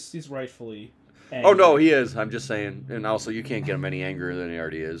 No, he's rightfully Oh angry. no, he is. I'm just saying, and also you can't get him any angrier than he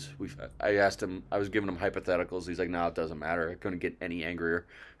already is. I asked him. I was giving him hypotheticals. He's like, "No, it doesn't matter. I couldn't get any angrier."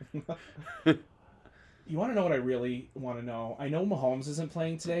 You want to know what I really want to know? I know Mahomes isn't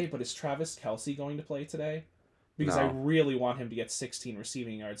playing today, but is Travis Kelce going to play today? Because I No. really want him to get 16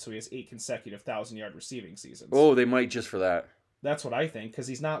 receiving yards so he has 8 consecutive 1,000-yard receiving seasons. Oh, they might just for that. That's what I think, because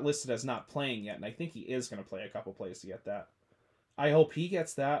he's not listed as not playing yet, and I think he is going to play a couple plays to get that. I hope he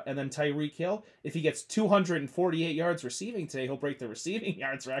gets that, and then Tyreek Hill, if he gets 248 yards receiving today, he'll break the receiving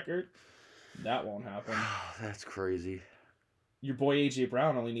yards record. That won't happen. That's crazy. Your boy A.J.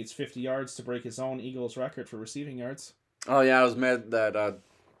 Brown only needs 50 yards to break his own Eagles record for receiving yards. Oh yeah, I was mad that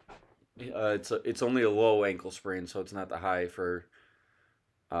it's only a low ankle sprain, so it's not the high for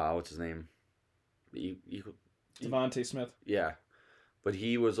what's his name? Devontae Smith. Yeah, but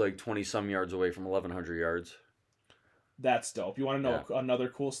he was like 20 some yards away from 1,100 yards. That's dope. You want to know another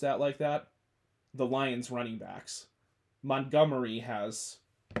cool stat like that? The Lions running backs. Montgomery has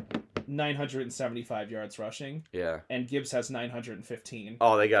 975 yards rushing, Yeah. and Gibbs has 915.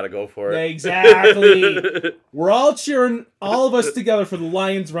 Oh, they got to go for it. Exactly. We're all cheering, all of us together, for the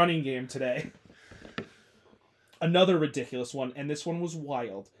Lions running game today. Another ridiculous one, and this one was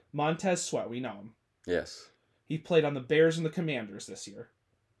wild. Montez Sweat, we know him. Yes. He played on the Bears and the Commanders this year.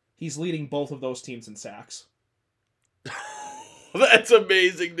 He's leading both of those teams in sacks. That's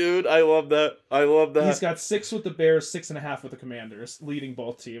amazing, dude. I love that. He's got 6 with the Bears, 6.5 with the Commanders, leading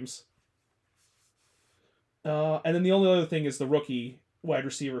both teams. And then the only other thing is the rookie wide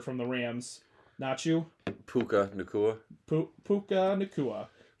receiver from the Rams, Nacho. Puka Nacua. Puka Nacua.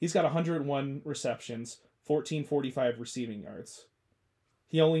 He's got 101 receptions, 1445 receiving yards.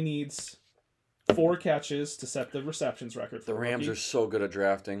 He only needs 4 catches to set the receptions record for The Rams are so good at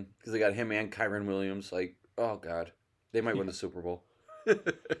drafting because they got him and Kyron Williams. Like, oh god, they might win the Super Bowl.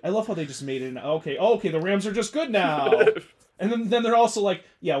 I love how they just made it. Okay, the Rams are just good now. And then they're also like,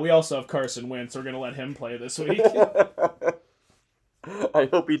 yeah, we also have Carson Wentz. We're going to let him play this week. I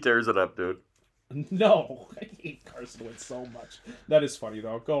hope he tears it up, dude. No, I hate Carson Wentz so much. That is funny,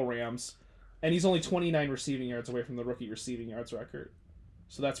 though. Go Rams. And he's only 29 receiving yards away from the rookie receiving yards record.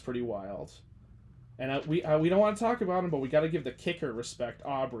 So that's pretty wild. And we don't want to talk about him, but we got to give the kicker respect,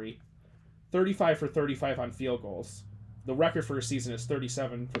 Aubrey. 35 for 35 on field goals. The record for a season is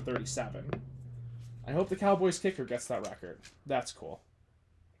 37 for 37. I hope the Cowboys kicker gets that record. That's cool.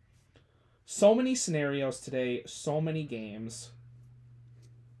 So many scenarios today, so many games,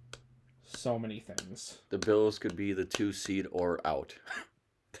 so many things. The Bills could be the 2 seed or out.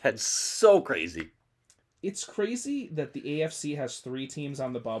 That's so crazy. It's crazy that the AFC has 3 teams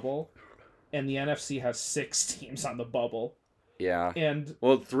on the bubble and the NFC has 6 teams on the bubble. Yeah. And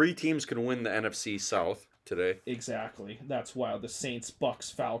Well, 3 teams can win the NFC South today. exactly. That's wild. The Saints, Bucks,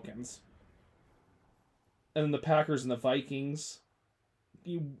 Falcons. And then the Packers and the Vikings.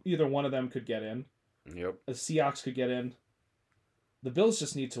 Either one of them could get in. Yep. The Seahawks could get in. The Bills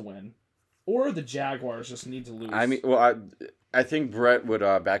just need to win. Or the Jaguars just need to lose. I mean, well, I think Brett would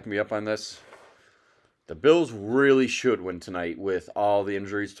back me up on this. The Bills really should win tonight with all the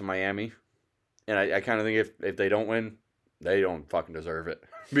injuries to Miami. And I kind of think if they don't win, they don't fucking deserve it.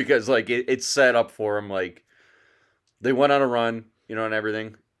 Because, like, it's set up for them. Like, they went on a run, and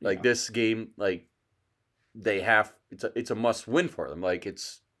everything. Like, Yeah. this game, like, it's a must win for them. Like,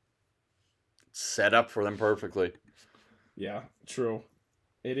 it's set up for them perfectly. Yeah, true.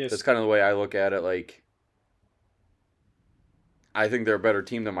 It is. That's kind of the way I look at it. Like, I think they're a better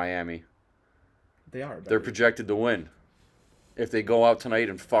team than Miami. They are. They're projected to win. If they go out tonight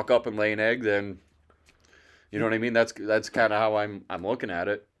and fuck up and lay an egg, then you know what I mean. That's kind of how I'm looking at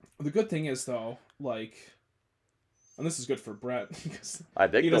it. The good thing is, though, like, and this is good for Brett because I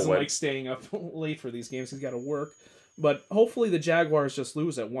think he they'll doesn't win. like staying up late for these games. He's got to work. But hopefully the Jaguars just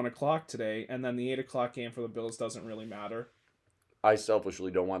lose at 1 o'clock today, and then the 8 o'clock game for the Bills doesn't really matter. I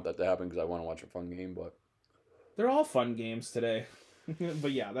selfishly don't want that to happen because I want to watch a fun game, but They're all fun games today.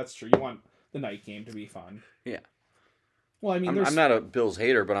 But yeah, that's true. You want the night game to be fun. yeah. Well, I mean, I'm not a Bills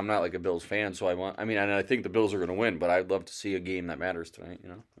hater, but I'm not like a Bills fan. So and I think the Bills are going to win, but I'd love to see a game that matters tonight. You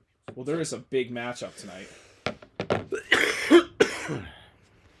know. Well, there is a big matchup tonight.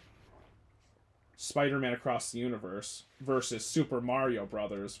 Spider-Man Across the Universe versus Super Mario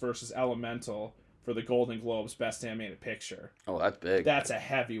Brothers versus Elemental for the Golden Globes Best Animated Picture. Oh, that's big. That's a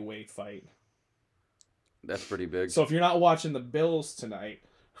heavyweight fight. That's pretty big. So if you're not watching the Bills tonight,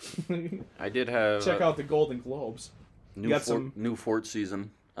 I did have check out the Golden Globes. new Fort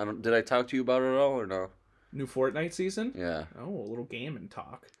season. Did I talk to you about it at all or no? New Fortnite season? Yeah. Oh, a little gaming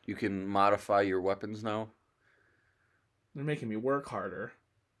talk. You can modify your weapons now. They're making me work harder.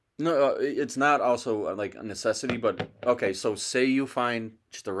 No, it's not also like a necessity, but okay, so say you find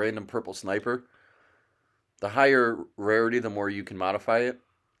just a random purple sniper. The higher rarity, the more you can modify it.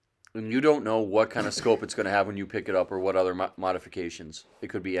 And you don't know what kind of scope it's going to have when you pick it up or what other modifications. It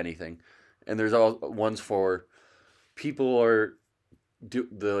could be anything. And there's all ones for people are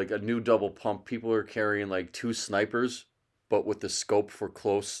like a new double pump. People are carrying like 2 snipers, but with the scope for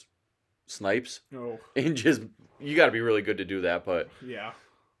close snipes. Oh, And just you got to be really good to do that, but yeah.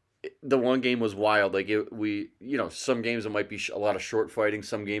 the one game was wild. Like some games it might be a lot of short fighting.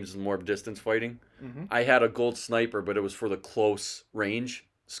 Some games is more distance fighting. Mm-hmm. I had a gold sniper, but it was for the close range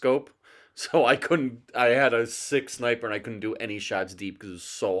scope. So I had a 6 sniper and I couldn't do any shots deep because it was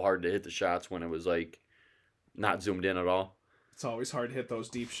so hard to hit the shots when it was like not zoomed in at all. It's always hard to hit those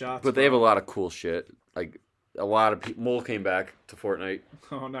deep shots. But they have a lot of cool shit. Like a lot of people. Mole came back to Fortnite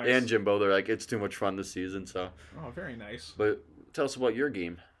Oh, nice. and Jimbo. They're like, it's too much fun this season. So, Oh, very nice. but tell us about your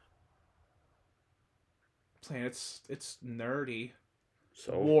game. Playing it's nerdy.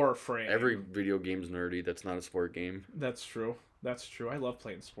 So Warframe. every video game's nerdy. That's not a sport game. That's true. That's true. I love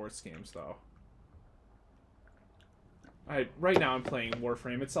playing sports games though. Right now I'm playing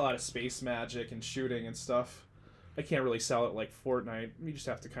Warframe. It's a lot of space magic and shooting and stuff. I can't really sell it like Fortnite. You just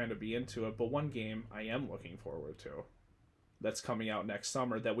have to kind of be into it. But one game I am looking forward to that's coming out next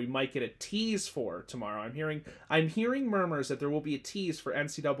summer that we might get a tease for tomorrow. I'm hearing murmurs that there will be a tease for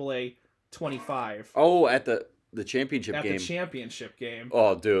NCAA 25 Oh, at the championship at game. the championship game.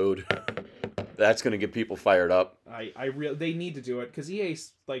 Oh, dude, that's gonna get people fired up. They need to do it because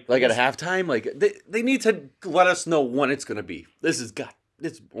EA's like Like at halftime, like they need to let us know when it's gonna be.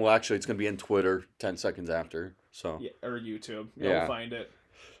 Well, actually, it's gonna be in Twitter 10 seconds after. So, yeah, or YouTube. Yeah. You'll find it.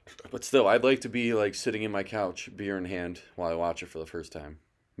 but still, I'd like to be like sitting in my couch, beer in hand, while I watch it for the first time.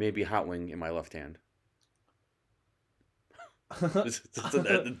 Maybe hot wing in my left hand. It's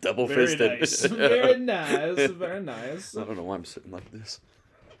a double Very fisted. nice. Very nice. Very nice. I don't know why I'm sitting like this.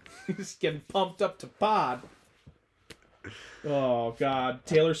 He's getting pumped up to pod. Oh God,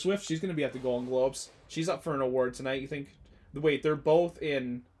 Taylor Swift. She's gonna be at the Golden Globes. She's up for an award tonight. You think? Wait, they're both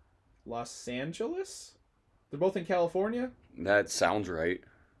in Los Angeles. They're both in California. That sounds right.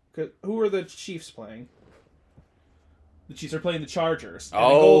 Who are the Chiefs playing? The Chiefs are playing the Chargers. And the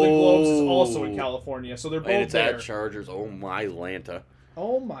Golden Globes is also in California, so they're both And it's there. at Chargers. Oh my Lanta.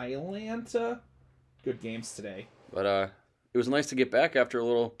 Oh my Atlanta. Good games today. But it was nice to get back after a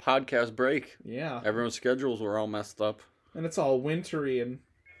little podcast break. Yeah. Everyone's schedules were all messed up. And it's all wintry and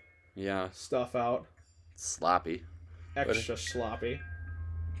Yeah, stuff out. sloppy. Extra sloppy.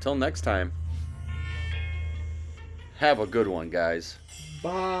 Till next time. Have a good one, guys.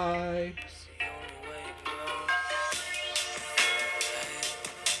 Bye.